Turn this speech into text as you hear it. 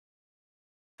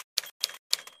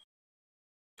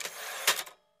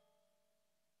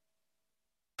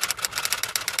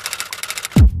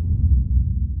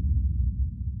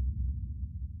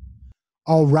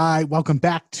All right. Welcome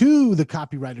back to the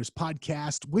Copywriters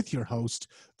Podcast with your host,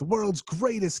 the world's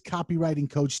greatest copywriting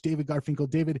coach, David Garfinkel.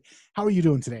 David, how are you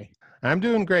doing today? I'm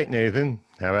doing great, Nathan.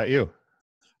 How about you?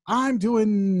 I'm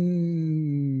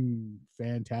doing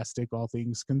fantastic, all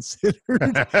things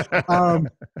considered.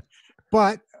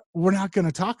 But we're not going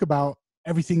to talk about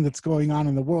everything that's going on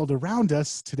in the world around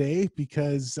us today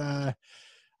because I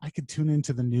could tune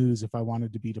into the news if I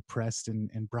wanted to be depressed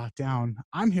and brought down.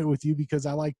 I'm here with you because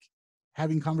I like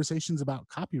having conversations about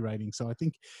copywriting. So I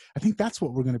think that's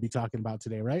what we're going to be talking about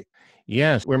today, right?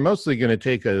 Yes, we're mostly going to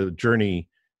take a journey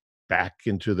back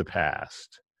into the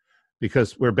past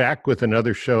because we're back with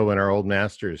another show in our Old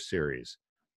Masters series,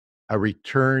 a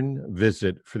return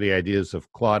visit for the ideas of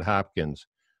Claude Hopkins,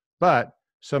 but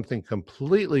something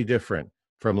completely different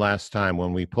from last time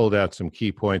when we pulled out some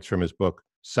key points from his book,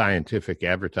 Scientific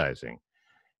Advertising.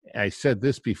 I said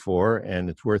this before, and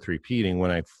it's worth repeating.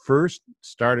 When I first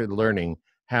started learning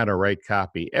how to write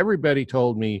copy, everybody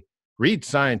told me, read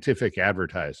Scientific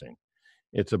Advertising.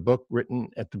 It's a book written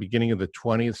at the beginning of the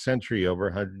 20th century, over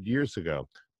 100 years ago,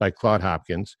 by Claude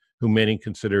Hopkins, who many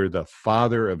consider the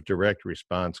father of direct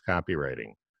response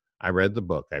copywriting. I read the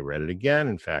book. I read it again.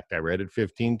 In fact, I read it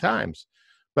 15 times.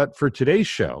 But for today's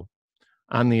show,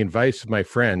 on the advice of my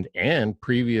friend and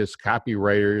previous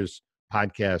Copywriters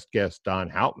Podcast guest, Don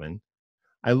Hauptman,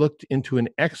 I looked into an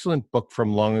excellent book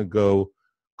from long ago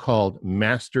called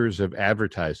Masters of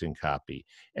Advertising Copy.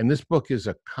 And this book is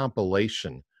a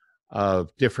compilation of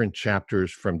different chapters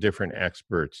from different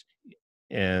experts,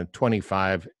 and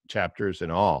 25 chapters in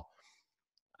all.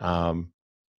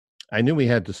 I knew we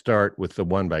had to start with the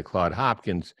one by Claude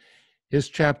Hopkins. His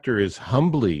chapter is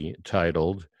humbly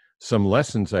titled, Some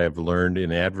Lessons I Have Learned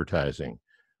in Advertising.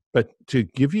 But to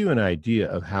give you an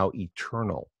idea of how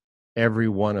eternal every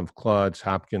one of Claude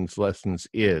Hopkins' lessons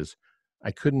is,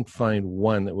 I couldn't find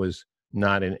one that was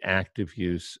not in active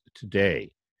use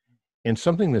today. And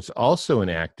something that's also in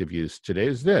active use today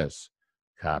is this: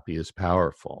 copy is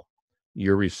powerful.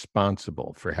 You're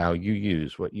responsible for how you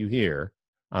use what you hear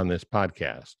on this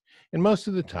podcast. And most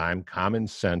of the time, common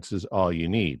sense is all you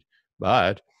need.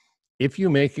 But if you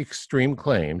make extreme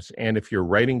claims, and if you're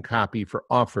writing copy for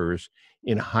offers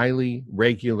in highly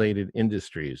regulated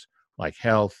industries like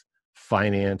health,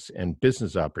 finance, and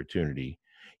business opportunity,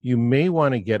 you may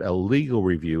want to get a legal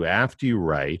review after you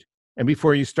write and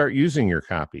before you start using your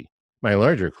copy. My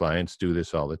larger clients do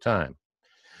this all the time.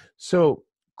 So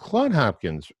Claude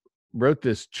Hopkins wrote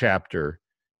this chapter,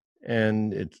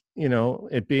 and it's,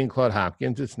 it being Claude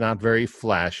Hopkins, it's not very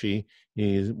flashy.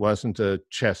 He wasn't a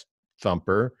chest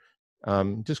thumper.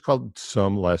 Just called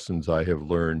Some Lessons I Have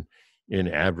Learned in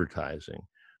Advertising.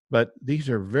 But these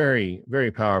are very,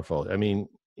 very powerful. I mean,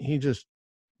 he just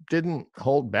didn't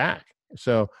hold back.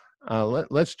 So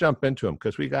let's jump into them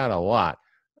because we got a lot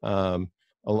of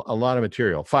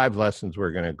material. 5 lessons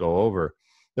we're going to go over.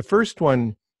 The first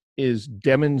one is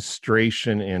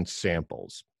demonstration and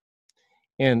samples.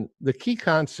 And the key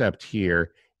concept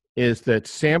here is that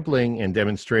sampling and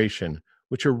demonstration,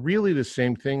 which are really the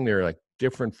same thing, they're like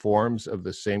different forms of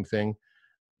the same thing,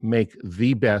 make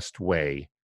the best way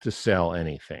to sell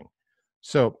anything.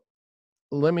 So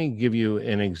let me give you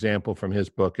an example from his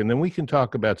book, and then we can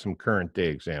talk about some current day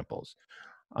examples.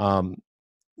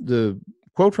 The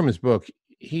quote from his book,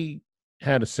 he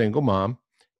had a single mom,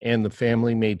 and the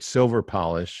family made silver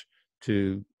polish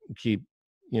to keep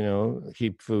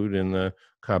food in the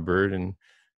cupboard and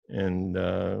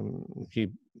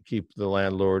keep the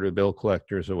landlord or bill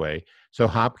collectors away. So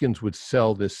Hopkins would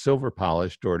sell this silver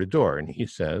polish door to door. And he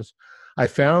says, I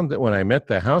found that when I met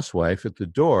the housewife at the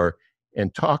door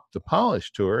and talked the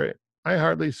polish to her, I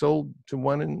hardly sold to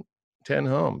 1 in 10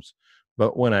 homes.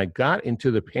 But when I got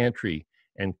into the pantry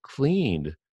and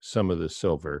cleaned some of the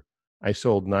silver, I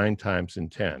sold 9 times in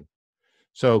 10.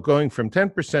 So going from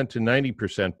 10% to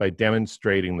 90% by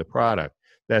demonstrating the product,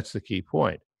 that's the key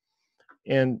point.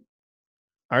 And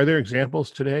are there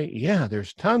examples today? Yeah,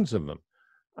 there's tons of them.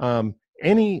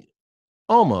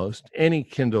 Almost any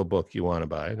Kindle book you want to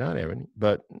buy, not every,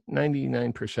 but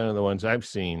 99% of the ones I've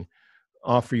seen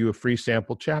offer you a free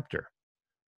sample chapter.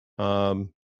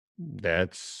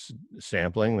 That's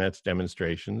sampling, that's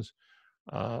demonstrations.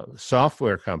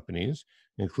 Software companies,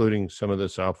 including some of the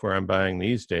software I'm buying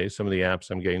these days, some of the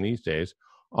apps I'm getting these days,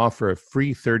 offer a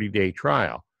free 30-day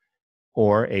trial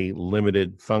or a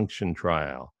limited function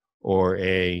trial or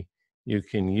you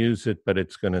can use it, but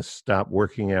it's going to stop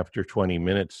working after 20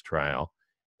 minutes trial.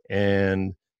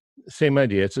 And same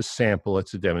idea, it's a sample,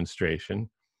 it's a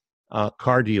demonstration.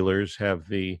 Car dealers have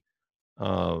the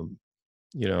not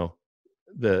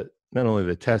only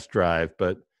the test drive,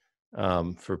 but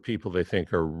for people they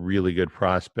think are really good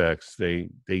prospects. They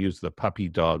use the puppy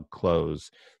dog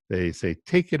close. They say,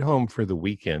 take it home for the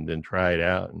weekend and try it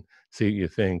out and see what you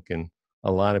think. And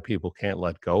a lot of people can't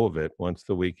let go of it once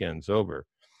the weekend's over.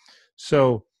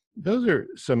 So those are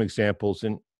some examples.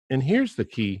 And here's the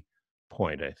key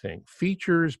point, I think.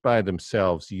 Features by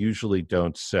themselves usually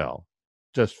don't sell,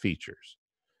 just features.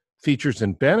 Features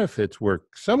and benefits work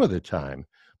some of the time,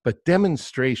 but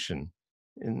demonstration,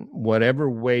 in whatever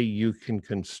way you can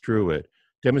construe it,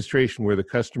 demonstration where the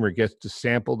customer gets to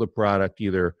sample the product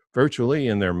either virtually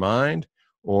in their mind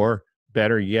or,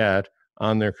 better yet,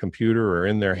 on their computer or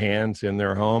in their hands in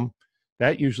their home,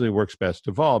 that usually works best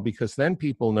of all, because then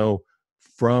people know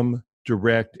from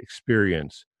direct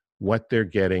experience what they're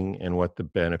getting and what the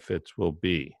benefits will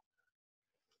be.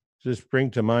 Does this bring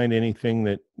to mind anything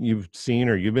that you've seen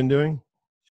or you've been doing?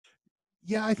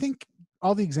 Yeah, I think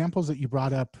all the examples that you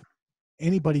brought up,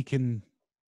 anybody can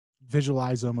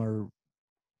visualize them or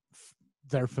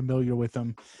they're familiar with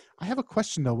them. I have a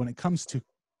question though, when it comes to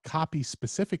copy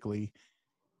specifically.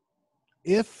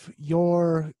 If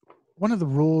one of the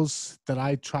rules that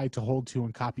I try to hold to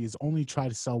in copy is only try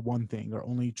to sell one thing or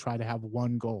only try to have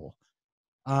one goal.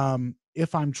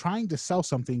 If I'm trying to sell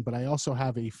something, but I also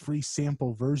have a free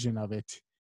sample version of it,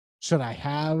 should I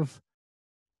have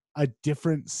a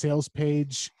different sales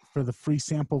page for the free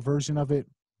sample version of it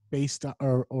based on,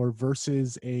 or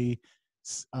versus a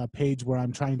page where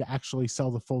I'm trying to actually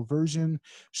sell the full version?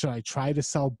 Should I try to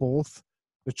sell both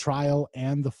the trial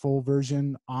and the full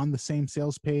version on the same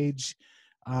sales page?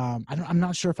 I'm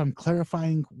not sure if I'm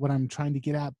clarifying what I'm trying to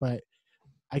get at, but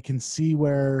I can see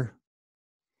where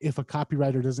if a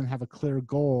copywriter doesn't have a clear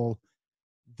goal,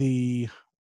 the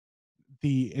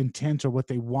intent or what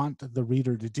they want the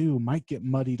reader to do might get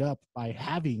muddied up by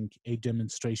having a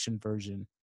demonstration version.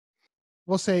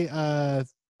 We'll say a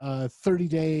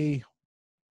 30-day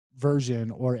version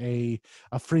or a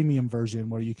freemium version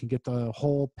where you can get the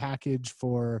whole package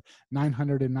for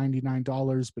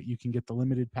 $999, but you can get the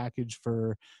limited package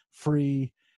for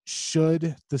free.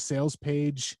 Should the sales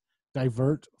page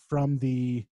divert from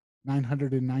the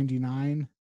 $999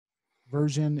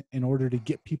 version in order to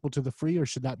get people to the free, or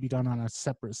should that be done on a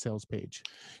separate sales page?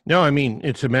 No, I mean,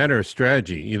 it's a matter of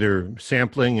strategy. Either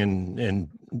sampling and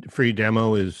free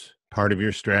demo is part of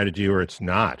your strategy or it's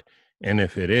not. And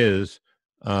if it is,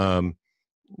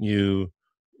 you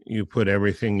put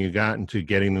everything you got into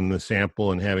getting them the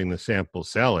sample and having the sample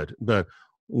sell it. But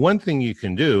one thing you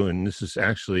can do, and this is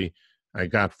actually I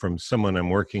got from someone I'm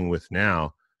working with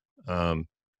now on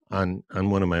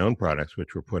one of my own products,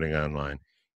 which we're putting online,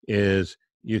 is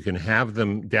you can have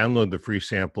them download the free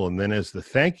sample, and then as the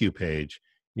thank you page,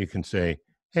 you can say,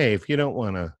 hey, if you don't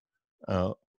want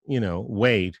to,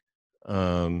 wait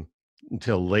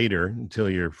until later, until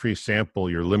your free sample,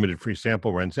 your limited free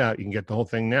sample runs out, you can get the whole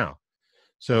thing now.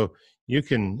 So you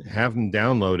can have them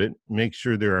download it, make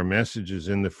sure there are messages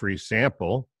in the free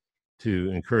sample to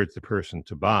encourage the person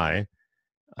to buy.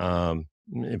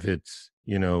 If it's,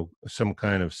 some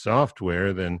kind of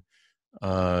software, then,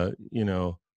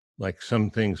 like some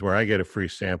things where I get a free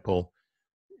sample,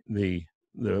 the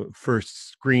first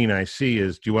screen I see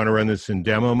is, do you want to run this in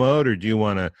demo mode or do you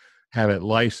want to have it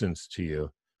licensed to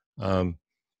you?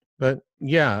 But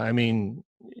yeah, I mean,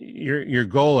 your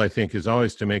goal, I think, is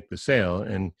always to make the sale,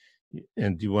 and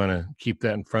you want to keep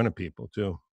that in front of people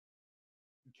too.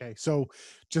 Okay, so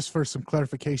just for some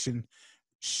clarification,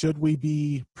 should we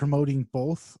be promoting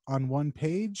both on one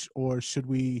page, or should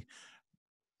we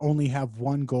only have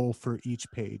one goal for each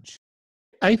page?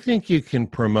 I think you can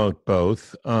promote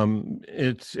both.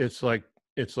 It's like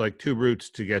two routes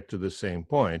to get to the same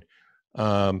point.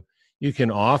 You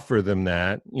can offer them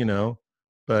that,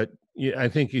 but I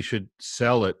think you should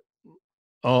sell it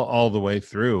all the way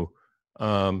through,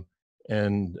 and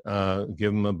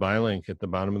give them a buy link at the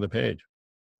bottom of the page.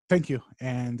 Thank you.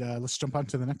 And let's jump on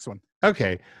to the next one.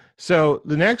 Okay. So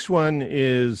the next one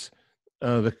is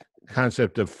the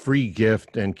concept of free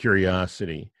gift and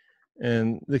curiosity.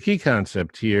 And the key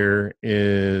concept here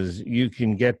is you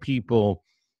can get people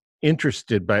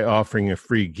interested by offering a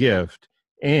free gift,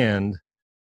 and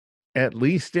at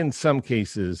least in some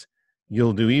cases,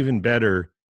 you'll do even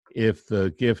better if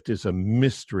the gift is a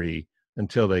mystery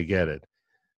until they get it.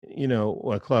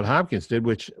 What Claude Hopkins did,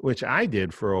 which I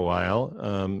did for a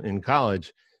while in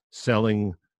college,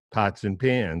 selling pots and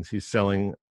pans. He's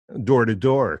selling door to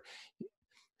door.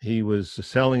 He was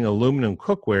selling aluminum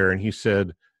cookware, and he said,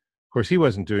 of course, he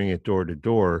wasn't doing it door to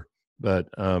door, but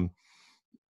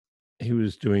he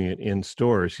was doing it in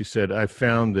stores. He said, I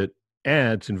found that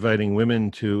ads inviting women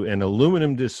to an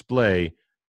aluminum display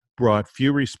brought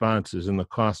few responses and the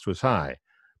cost was high.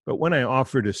 But when I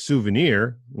offered a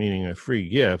souvenir, meaning a free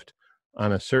gift,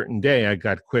 on a certain day, I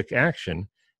got quick action,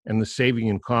 and the saving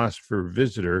in cost for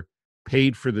visitor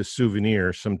paid for the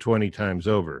souvenir some 20 times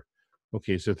over.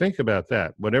 Okay, so think about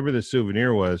that. Whatever the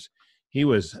souvenir was, he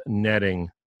was netting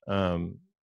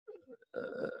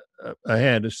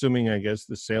ahead, assuming, I guess,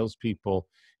 the salespeople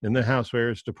in the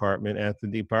housewares department at the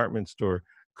department store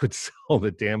could sell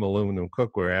the damn aluminum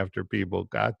cookware after people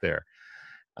got there.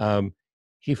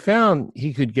 He found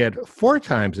he could get 4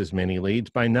 times as many leads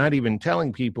by not even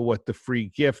telling people what the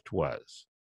free gift was.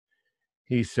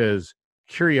 He says,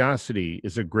 curiosity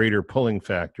is a greater pulling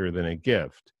factor than a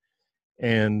gift.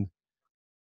 And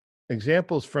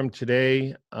examples from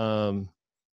today, I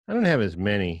don't have as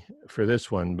many for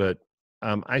this one, but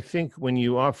I think when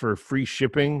you offer free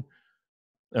plus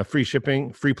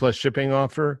shipping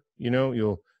offer,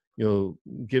 you'll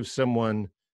give someone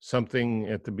something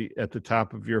at the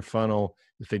top of your funnel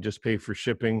if they just pay for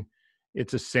shipping.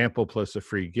 It's a sample plus a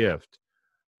free gift.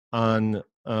 On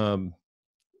the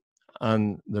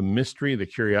mystery, the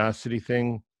curiosity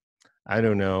thing, I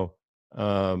don't know.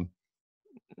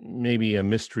 Maybe a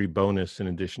mystery bonus in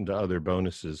addition to other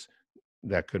bonuses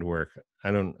that could work. I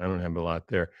don't have a lot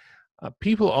there.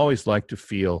 People always like to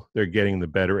feel they're getting the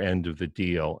better end of the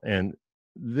deal, and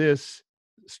this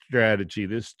strategy,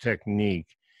 this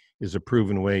technique, is a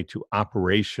proven way to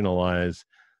operationalize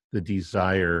the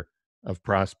desire of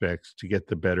prospects to get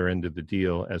the better end of the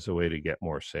deal as a way to get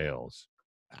more sales.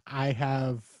 I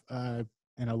have an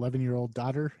 11-year-old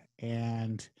daughter,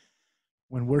 and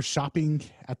when we're shopping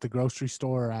at the grocery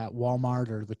store, or at Walmart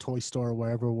or the toy store, or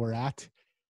wherever we're at,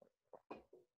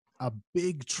 a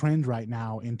big trend right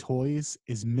now in toys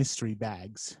is mystery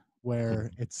bags, where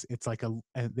it's like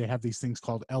they have these things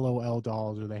called LOL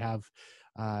dolls, or they have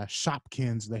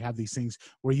Shopkins. They have these things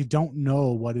where you don't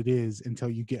know what it is until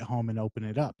you get home and open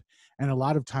it up. And a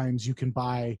lot of times you can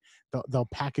buy, they'll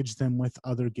package them with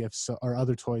other gifts or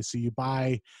other toys. So you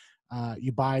buy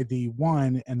the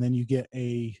one, and then you get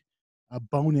a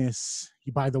bonus.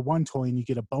 You buy the one toy and you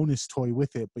get a bonus toy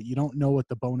with it, but you don't know what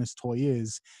the bonus toy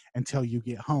is until you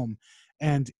get home.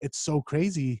 And it's so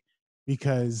crazy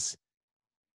because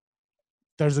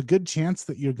there's a good chance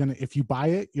that if you buy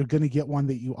it, you're going to get one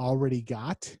that you already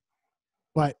got.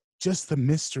 But just the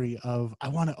mystery of, I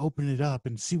want to open it up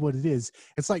and see what it is.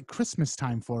 It's like Christmas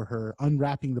time for her,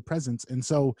 unwrapping the presents. And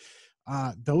so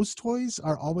those toys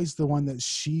are always the one that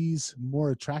she's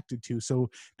more attracted to. So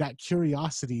that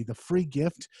curiosity, the free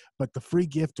gift, but the free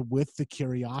gift with the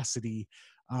curiosity.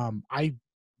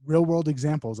 Real world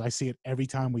examples, I see it every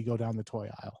time we go down the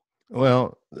toy aisle.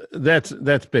 Well, that's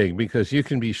big, because you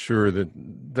can be sure that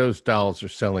those dolls are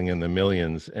selling in the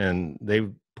millions, and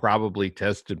they've probably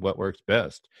tested what works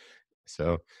best.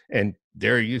 So, and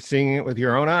there you seeing it with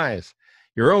your own eyes,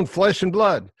 your own flesh and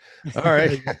blood. All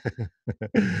right.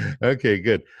 Okay,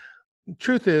 good.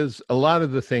 Truth is, a lot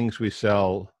of the things we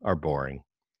sell are boring.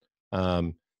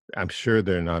 I'm sure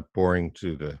they're not boring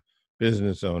to the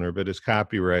business owner, but as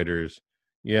copywriters,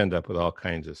 you end up with all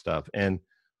kinds of stuff. And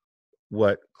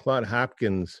what Claude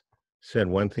Hopkins said,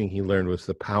 one thing he learned was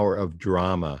the power of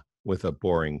drama with a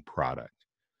boring product.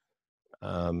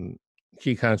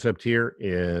 Key concept here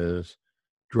is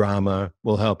drama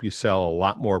will help you sell a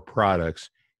lot more products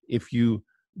if you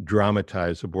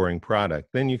dramatize a boring product.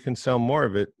 Then you can sell more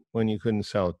of it when you couldn't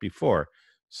sell it before.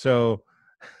 So,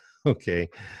 okay,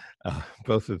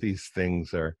 both of these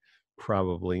things are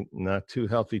probably not too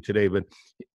healthy today, but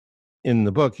in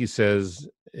the book, he says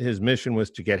his mission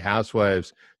was to get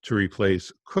housewives to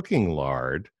replace cooking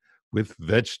lard with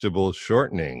vegetable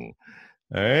shortening.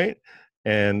 All right.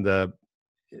 And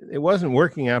it wasn't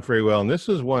working out very well. And this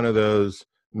was one of those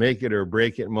make it or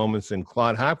break it moments in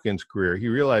Claude Hopkins' career. He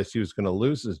realized he was going to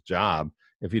lose his job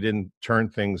if he didn't turn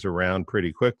things around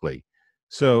pretty quickly.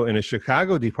 So in a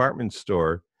Chicago department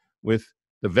store with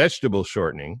the vegetable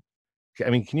shortening, I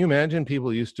mean, can you imagine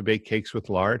people used to bake cakes with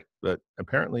lard? But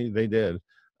apparently they did.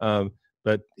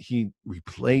 But he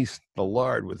replaced the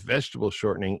lard with vegetable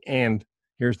shortening. And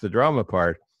here's the drama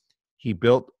part. He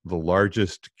built the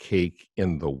largest cake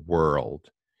in the world.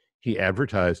 He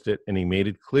advertised it, and he made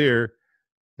it clear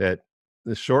that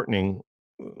the shortening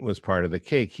was part of the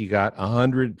cake. He got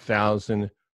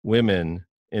 100,000 women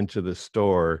into the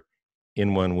store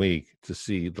in 1 week to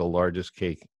see the largest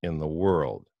cake in the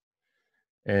world.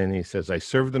 And he says, I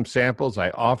served them samples. I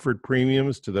offered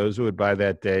premiums to those who would buy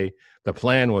that day. The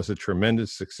plan was a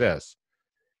tremendous success.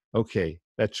 Okay,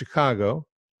 that's Chicago.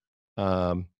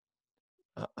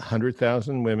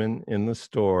 100,000 women in the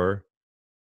store.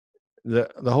 The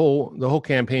whole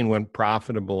campaign went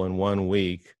profitable in 1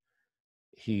 week.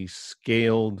 He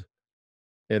scaled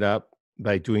it up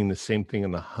by doing the same thing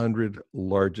in the 100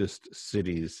 largest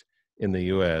cities in the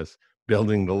US,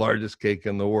 building the largest cake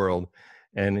in the world.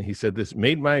 And he said, this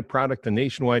made my product a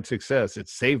nationwide success. It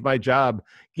saved my job,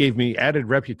 gave me added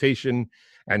reputation,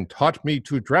 and taught me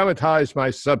to dramatize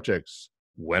my subjects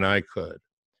when I could.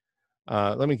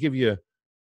 Let me give you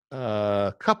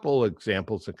a couple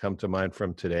examples that come to mind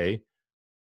from today.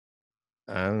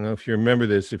 I don't know if you remember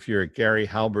this. If you're a Gary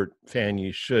Halbert fan,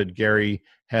 you should. Gary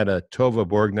had a Tova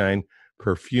Borgnine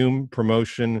perfume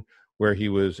promotion where he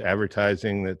was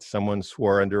advertising that someone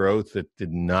swore under oath that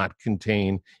did not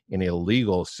contain an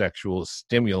illegal sexual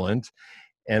stimulant.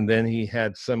 And then he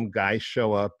had some guy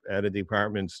show up at a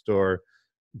department store,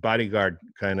 bodyguard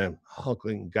kind of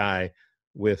hulking guy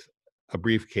with a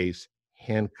briefcase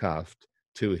handcuffed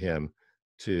to him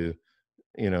to,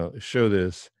 show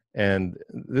this. And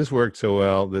this worked so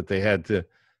well that the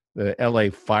LA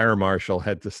fire marshal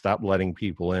had to stop letting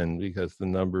people in because the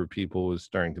number of people was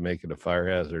starting to make it a fire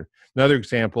hazard. Another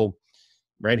example,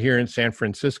 right here in San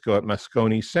Francisco at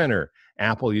Moscone Center,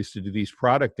 Apple used to do these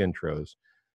product intros.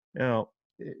 Now,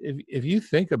 if you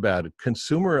think about it,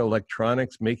 consumer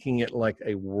electronics making it like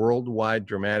a worldwide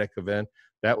dramatic event,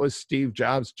 that was Steve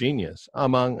Jobs' genius,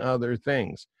 among other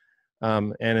things.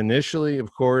 And initially,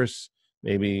 of course,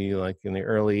 maybe like in the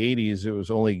early 80s, it was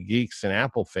only geeks and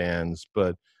Apple fans,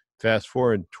 but fast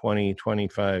forward 20,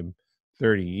 25,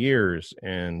 30 years,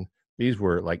 and these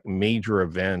were like major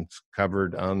events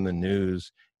covered on the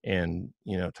news and,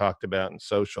 talked about in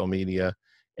social media.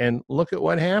 And look at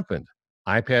what happened.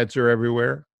 iPads are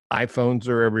everywhere, iPhones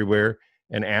are everywhere,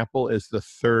 and Apple is the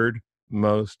third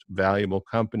most valuable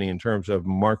company in terms of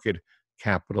market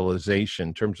capitalization,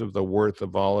 in terms of the worth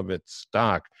of all of its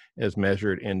stock as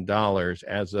measured in dollars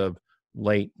as of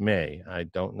late May. I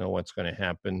don't know what's going to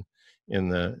happen in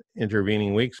the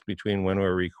intervening weeks between when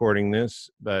we're recording this,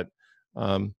 but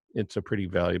it's a pretty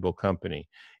valuable company.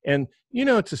 And,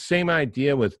 it's the same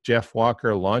idea with Jeff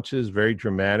Walker launches, very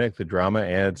dramatic. The drama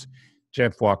ads,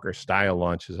 Jeff Walker style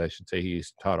launches, I should say.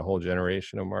 He's taught a whole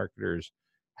generation of marketers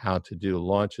how to do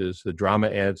launches. The drama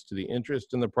adds to the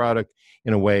interest in the product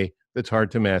in a way that's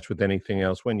hard to match with anything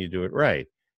else when you do it right.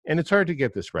 And it's hard to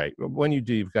get this right. But when you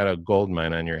do, you've got a gold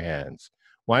mine on your hands.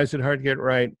 Why is it hard to get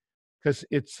right? Because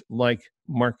it's like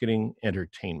marketing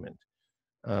entertainment.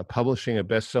 Publishing a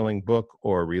best-selling book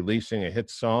or releasing a hit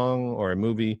song or a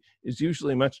movie is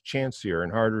usually much chancier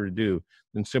and harder to do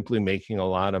than simply making a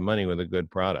lot of money with a good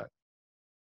product.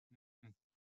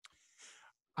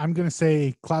 I'm going to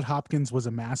say Claude Hopkins was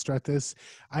a master at this.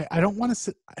 I don't want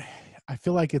to I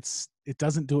feel like it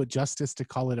doesn't do it justice to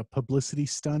call it a publicity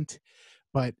stunt.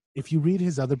 But if you read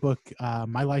his other book,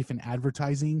 My Life in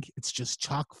Advertising, it's just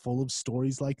chock full of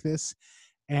stories like this.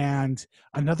 And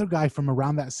another guy from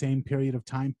around that same period of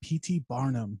time, P.T.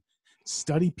 Barnum,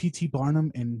 study P.T. Barnum,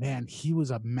 and man, he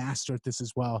was a master at this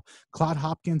as well. Claude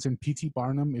Hopkins and P.T.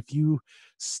 Barnum, if you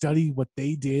study what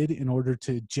they did in order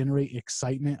to generate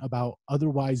excitement about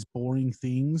otherwise boring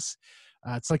things,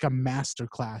 it's like a master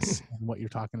class in what you're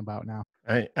talking about now.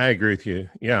 I agree with you.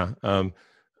 Yeah.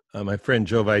 My friend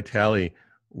Joe Vitale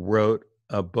wrote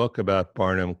a book about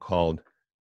Barnum called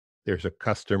There's a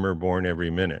Customer Born Every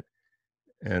Minute.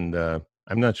 And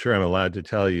I'm not sure I'm allowed to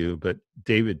tell you, but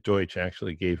David Deutsch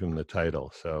actually gave him the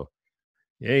title. So,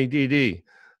 yay, DD.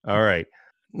 All right.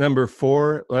 Number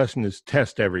 4 lesson is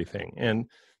test everything. And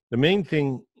the main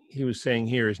thing he was saying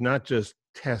here is not just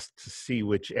test to see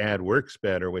which ad works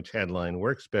better, which headline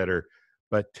works better,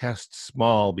 but test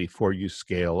small before you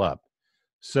scale up.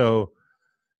 So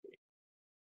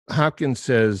Hopkins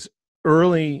says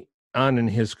early on in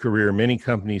his career, many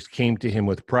companies came to him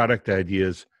with product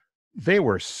ideas they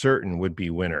were certain would be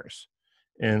winners.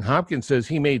 And Hopkins says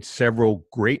he made several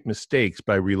great mistakes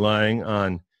by relying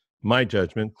on my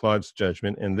judgment, Claude's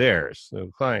judgment, and theirs, the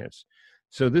clients.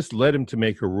 So this led him to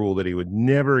make a rule that he would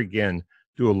never again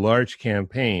do a large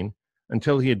campaign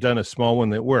until he had done a small one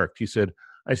that worked. He said,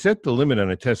 I set the limit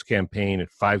on a test campaign at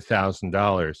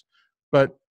 $5,000,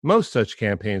 but most such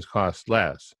campaigns cost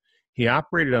less. He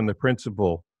operated on the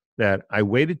principle that I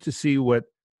waited to see what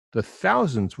the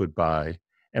thousands would buy,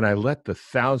 and I let the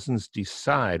thousands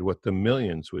decide what the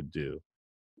millions would do.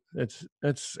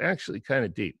 That's actually kind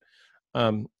of deep.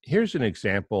 Here's an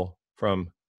example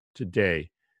from today,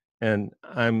 and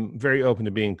I'm very open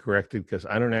to being corrected because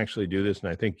I don't actually do this, and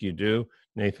I think you do,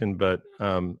 Nathan, but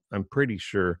I'm pretty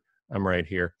sure I'm right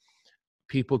here.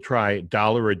 People try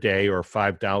 $1 a day or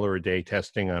 $5 a day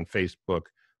testing on Facebook,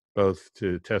 both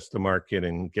to test the market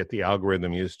and get the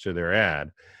algorithm used to their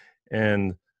ad.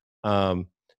 And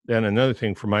then another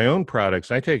thing, for my own products,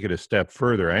 I take it a step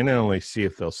further. I not only see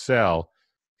if they'll sell,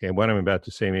 okay, what I'm about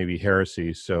to say may be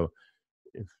heresy, so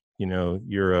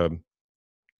you're a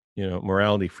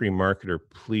morality-free marketer,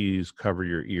 please cover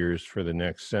your ears for the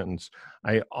next sentence.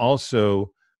 I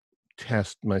also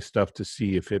test my stuff to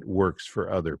see if it works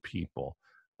for other people.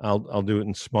 I'll do it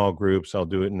in small groups. I'll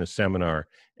do it in a seminar.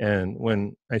 And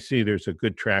when I see there's a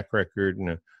good track record and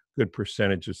a good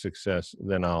percentage of success,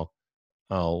 then only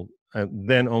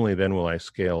then will I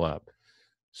scale up.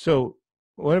 So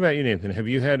what about you, Nathan? Have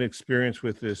you had experience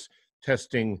with this,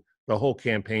 testing the whole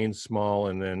campaign small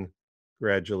and then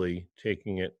gradually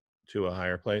taking it to a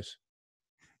higher place?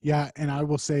 Yeah. And I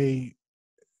will say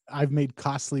I've made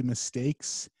costly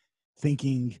mistakes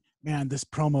thinking, man, this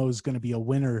promo is going to be a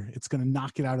winner. It's going to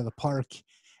knock it out of the park,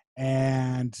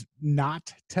 and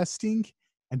not testing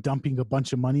and dumping a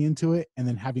bunch of money into it and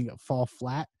then having it fall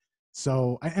flat.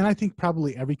 So, and I think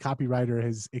probably every copywriter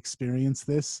has experienced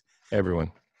this.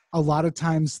 Everyone. A lot of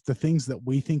times the things that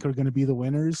we think are going to be the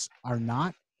winners are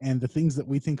not. And the things that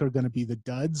we think are going to be the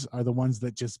duds are the ones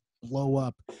that just blow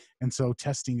up. And so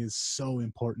testing is so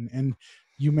important. And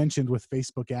you mentioned with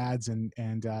Facebook ads and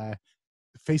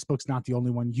Facebook's not the only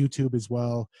one, YouTube as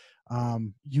well.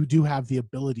 You do have the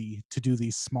ability to do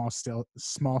these small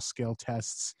scale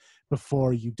tests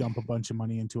before you dump a bunch of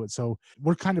money into it. So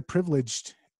we're kind of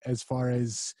privileged as far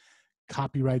as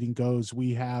copywriting goes.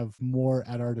 We have more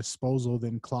at our disposal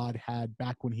than Claude had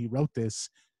back when he wrote this.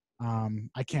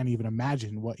 I can't even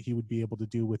imagine what he would be able to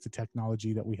do with the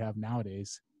technology that we have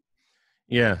nowadays.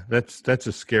 Yeah, that's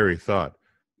a scary thought,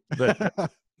 but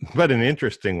but an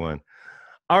interesting one.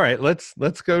 All right, let's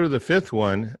go to the fifth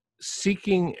one: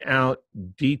 seeking out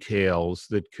details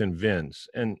that convince.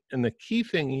 And the key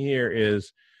thing here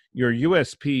is your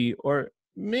USP, or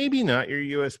maybe not your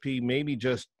USP, maybe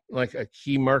just like a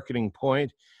key marketing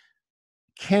point,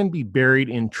 can be buried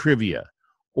in trivia,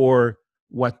 or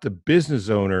what the business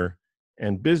owner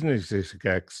and business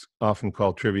execs often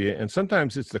call trivia. And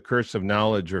sometimes it's the curse of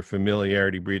knowledge, or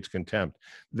familiarity breeds contempt.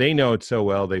 They know it so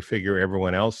well, they figure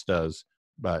everyone else does,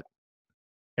 but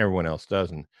everyone else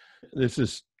doesn't. This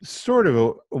is sort of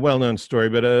a well-known story,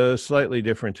 but a slightly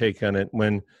different take on it.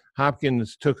 When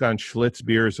Hopkins took on Schlitz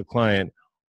Beer as a client,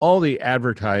 all the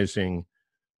advertising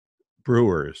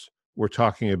brewers were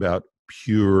talking about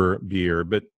pure beer,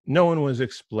 but no one was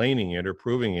explaining it or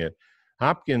proving it.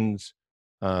 Hopkins,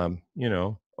 overachiever,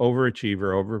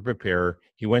 overpreparer.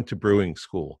 He went to brewing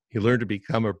school. He learned to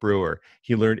become a brewer.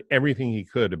 He learned everything he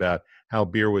could about how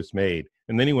beer was made.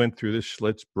 And then he went through the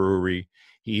Schlitz brewery.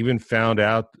 He even found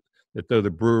out that though the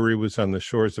brewery was on the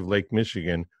shores of Lake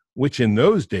Michigan, which in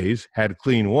those days had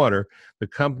clean water, the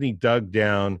company dug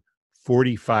down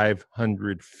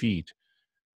 4,500 feet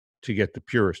to get the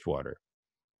purest water.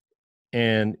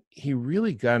 And he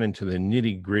really got into the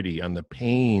nitty-gritty on the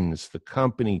pains the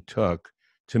company took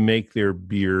to make their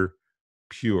beer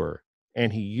pure.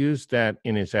 And he used that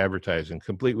in his advertising,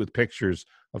 complete with pictures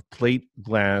of plate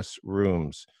glass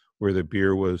rooms where the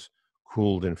beer was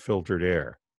cooled in filtered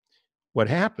air. What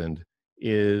happened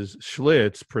is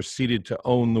Schlitz proceeded to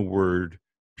own the word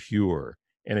pure,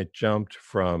 and it jumped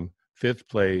from 5th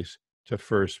place to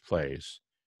 1st place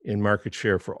in market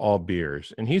share for all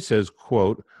beers. And he says,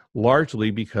 quote,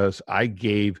 largely because I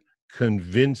gave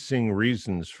convincing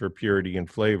reasons for purity and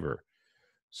flavor.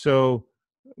 So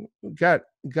got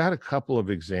a couple of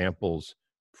examples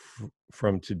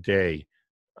from today.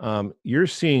 You're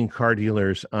seeing car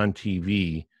dealers on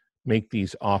TV make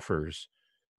these offers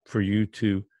for you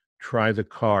to try the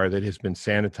car that has been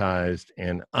sanitized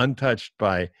and untouched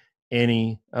by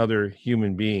any other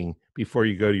human being before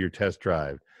you go to your test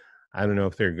drive. I don't know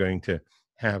if they're going to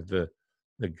have the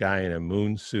guy in a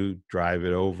moon suit drive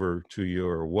it over to you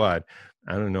or what.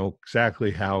 I don't know exactly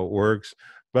how it works.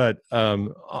 But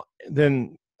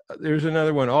then there's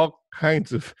another one. All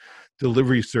kinds of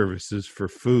delivery services for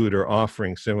food are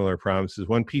offering similar promises.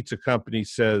 One pizza company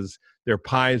says their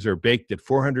pies are baked at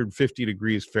 450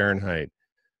 degrees Fahrenheit,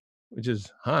 which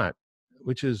is hot,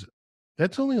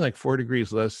 that's only like 4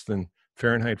 degrees less than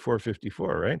Fahrenheit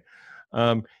 454, right?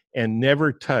 And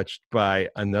never touched by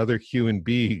another human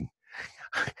being.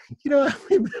 I'm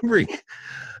remembering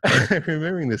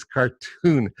this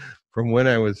cartoon from when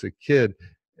I was a kid,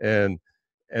 and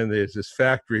there's this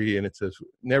factory, and it says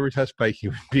never touched by a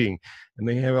human being, and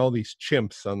they have all these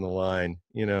chimps on the line,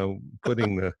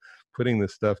 putting the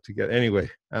stuff together. Anyway,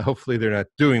 hopefully they're not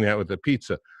doing that with the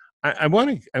pizza. I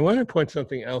want to point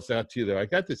something else out to you, though. I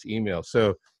got this email.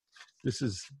 So this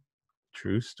is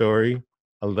true story.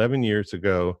 11 years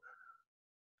ago,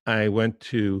 I went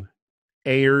to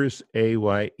Ayers,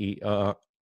 Ayeers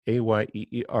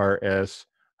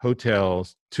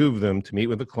hotels, 2 of them, to meet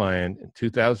with a client in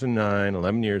 2009,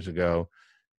 11 years ago,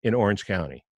 in Orange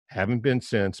County. Haven't been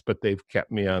since, but they've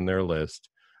kept me on their list.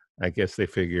 I guess they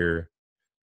figure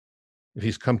if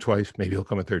he's come twice, maybe he'll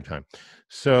come a third time.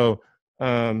 So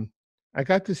I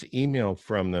got this email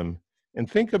from them, and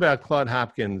think about Claude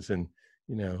Hopkins and,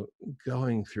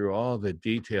 going through all the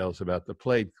details about the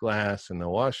plate glass and the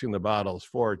washing the bottles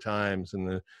 4 times and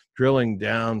the drilling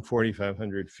down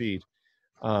 4,500 feet.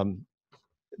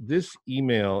 This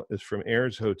email is from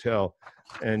Ayers Hotel,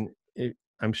 and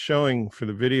I'm showing for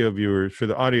the video viewers, for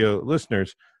the audio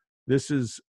listeners, this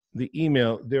is the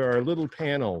email. There are little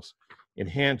panels,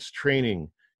 enhanced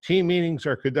training. Team meetings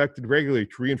are conducted regularly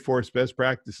to reinforce best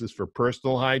practices for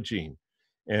personal hygiene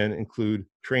and include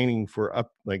training for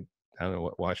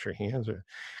wash your hands or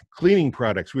cleaning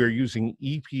products. We are using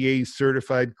EPA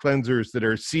certified cleansers that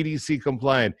are CDC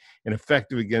compliant and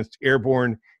effective against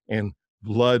airborne and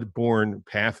blood-borne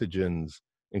pathogens,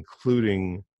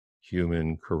 including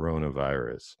human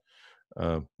coronavirus.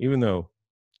 Even though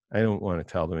I don't want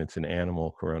to tell them it's an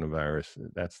animal coronavirus,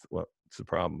 that's what's the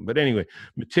problem. But anyway,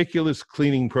 meticulous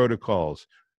cleaning protocols.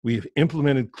 We've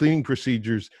implemented cleaning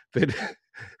procedures that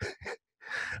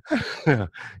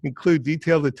include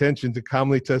detailed attention to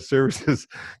commonly touched surfaces.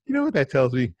 You know what that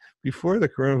tells me? Before the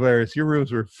coronavirus, your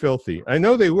rooms were filthy. I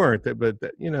know they weren't, but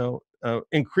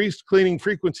increased cleaning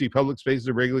frequency. Public spaces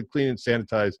are regularly cleaned and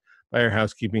sanitized by our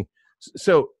housekeeping.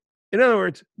 So, in other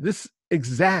words, this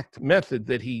exact method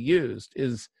that he used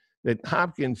that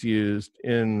Hopkins used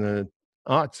in the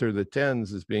aughts or the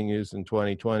tens is being used in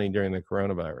 2020 during the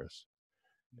coronavirus.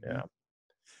 Yeah.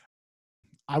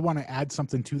 I want to add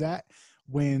something to that.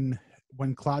 When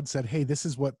Claude said, hey, this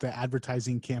is what the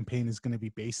advertising campaign is going to be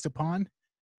based upon,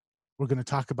 we're going to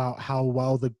talk about how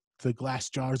well the glass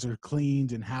jars are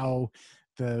cleaned and how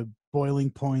the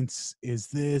boiling points is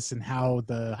this and how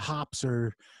the hops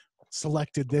are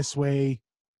selected this way.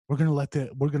 We're going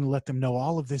to let them know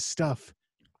all of this stuff.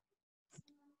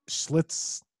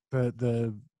 Schlitz,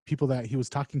 the people that he was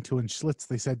talking to in Schlitz,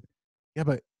 they said, yeah,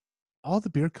 but all the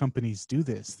beer companies do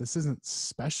this. This isn't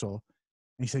special.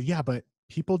 And he said, yeah, but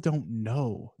people don't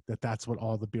know that that's what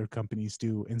all the beer companies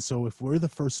do. And so if we're the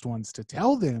first ones to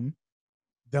tell them,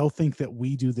 they'll think that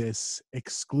we do this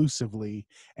exclusively,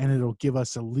 and it'll give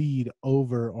us a lead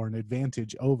over or an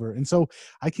advantage over. And so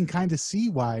I can kind of see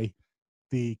why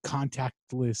the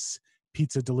contactless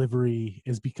pizza delivery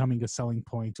is becoming a selling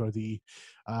point, or the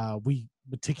we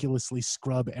meticulously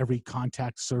scrub every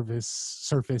contact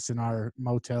surface in our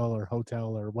motel or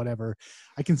hotel or whatever.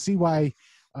 I can see why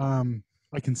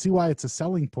it's a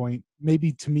selling point.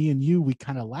 Maybe to me and you, we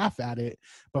kind of laugh at it,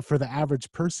 but for the average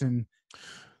person,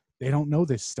 they don't know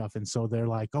this stuff. And so they're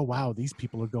like, oh, wow, these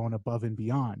people are going above and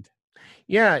beyond.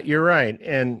 Yeah, you're right.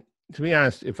 And to be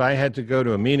honest, if I had to go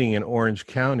to a meeting in Orange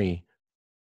County,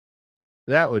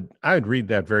 I would read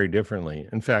that very differently.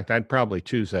 In fact, I'd probably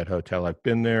choose that hotel. I've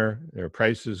been there. Their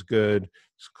price is good.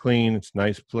 It's clean. It's a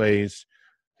nice place.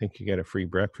 I think you get a free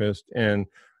breakfast. And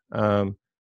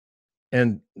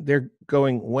they're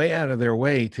going way out of their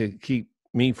way to keep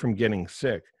me from getting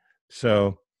sick.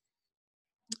 So,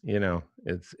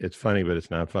 it's funny, but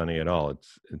it's not funny at all.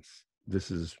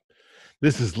 This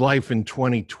is life in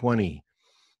 2020,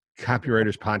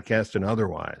 Copywriters Podcast and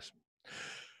otherwise.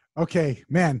 Okay,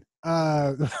 man.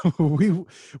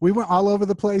 We went all over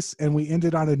the place, and we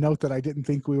ended on a note that I didn't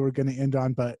think we were going to end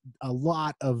on, but a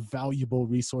lot of valuable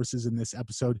resources in this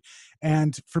episode.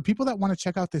 And for people that want to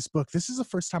check out this book, this is the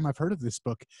first time I've heard of this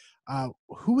book.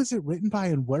 Who is it written by,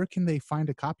 and where can they find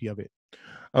a copy of it?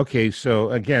 Okay,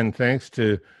 so again, thanks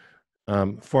to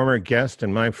former guest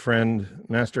and my friend,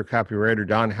 master copywriter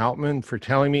Don Hauptman, for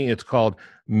telling me. It's called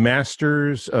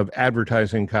Masters of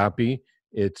Advertising Copy.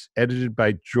 It's edited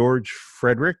by George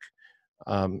Frederick.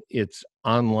 It's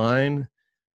online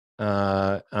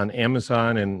on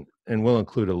Amazon, and we'll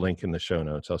include a link in the show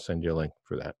notes. I'll send you a link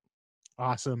for that.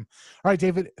 Awesome. All right,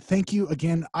 David, thank you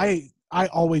again. I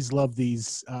always love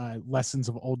these lessons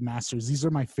of old masters. These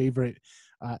are my favorite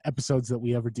episodes that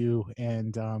we ever do.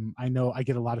 And I know I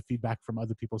get a lot of feedback from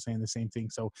other people saying the same thing.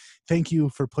 So thank you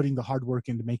for putting the hard work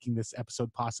into making this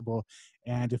episode possible.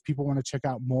 And if people want to check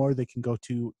out more, they can go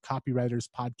to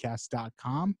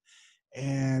copywriterspodcast.com.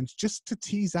 And just to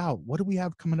tease out, what do we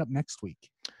have coming up next week?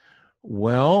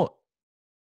 Well,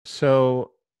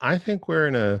 so I think we're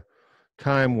in a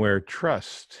time where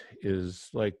trust is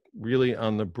like really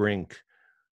on the brink,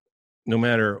 no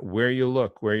matter where you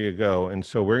look, where you go. And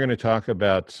so we're going to talk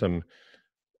about some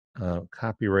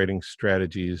copywriting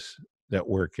strategies that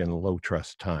work in low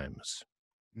trust times.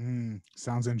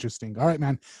 Sounds interesting. All right,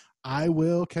 man. I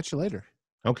will catch you later.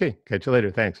 Okay. Catch you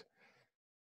later. Thanks.